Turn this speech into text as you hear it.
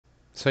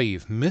So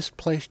you've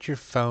misplaced your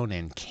phone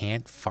and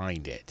can't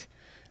find it.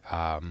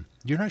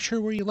 You're not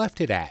sure where you left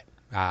it at.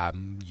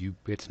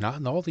 It's not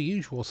in all the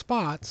usual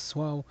spots.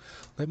 Well,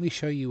 let me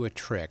show you a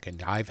trick,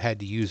 and I've had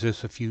to use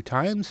this a few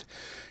times.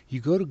 You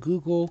go to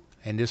Google,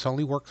 and this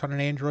only works on an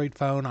Android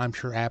phone. I'm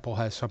sure Apple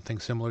has something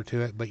similar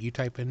to it, but you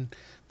type in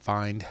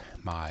 "Find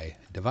My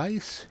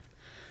Device,"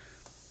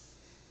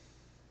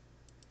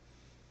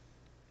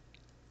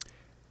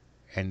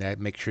 and that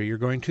make sure you're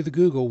going to the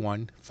Google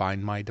one.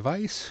 Find My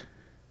Device,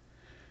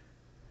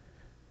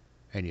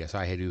 and yes,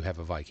 I do have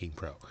a Viking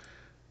Pro.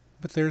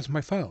 But there's my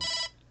phone,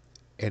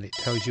 and it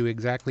tells you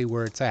exactly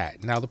where it's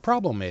at. Now the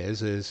problem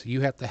is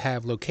you have to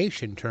have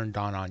location turned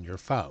on your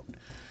phone.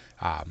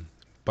 Um,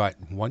 but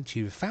once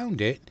you've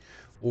found it,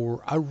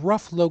 or a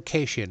rough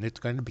location, it's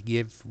going to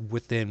give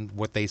within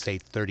what they say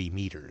 30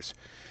 meters.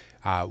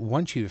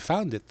 Once you've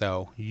found it,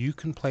 though, you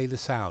can play the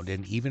sound,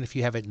 and even if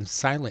you have it in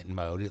silent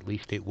mode, at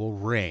least it will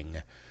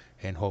ring,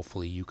 and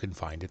hopefully you can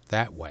find it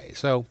that way.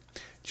 So,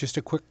 just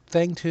a quick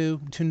thing to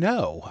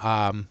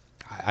know.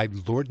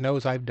 Lord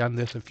knows I've done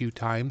this a few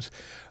times.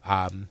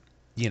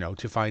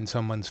 To find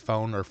someone's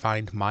phone or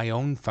find my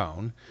own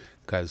phone,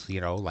 because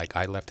like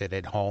I left it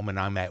at home and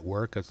I'm at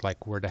work. It's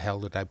like, where the hell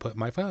did I put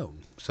my phone?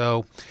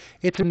 So,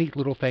 it's a neat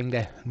little thing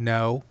to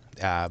know.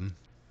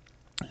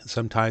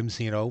 Sometimes,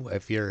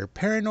 if you're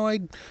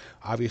paranoid,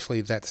 obviously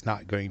that's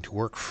not going to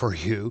work for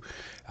you.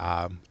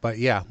 But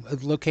yeah,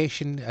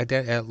 location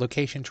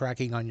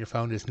tracking on your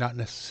phone is not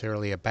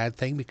necessarily a bad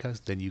thing, because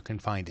then you can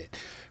find it.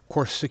 Of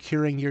course,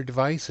 securing your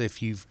device,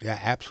 if you've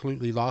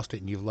absolutely lost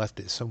it and you've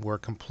left it somewhere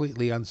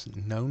completely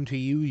unknown to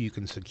you, you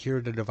can secure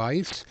the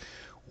device,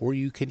 or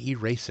you can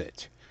erase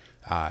it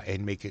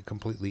and make it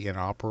completely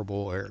inoperable,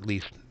 or at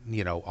least,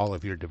 all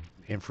of your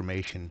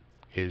information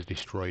is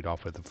destroyed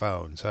off of the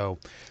phone. So,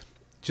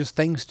 just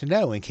things to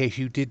know in case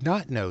you did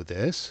not know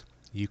this.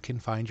 You can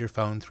find your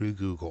phone through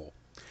Google.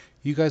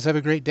 You guys have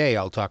a great day.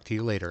 I'll talk to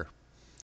you later.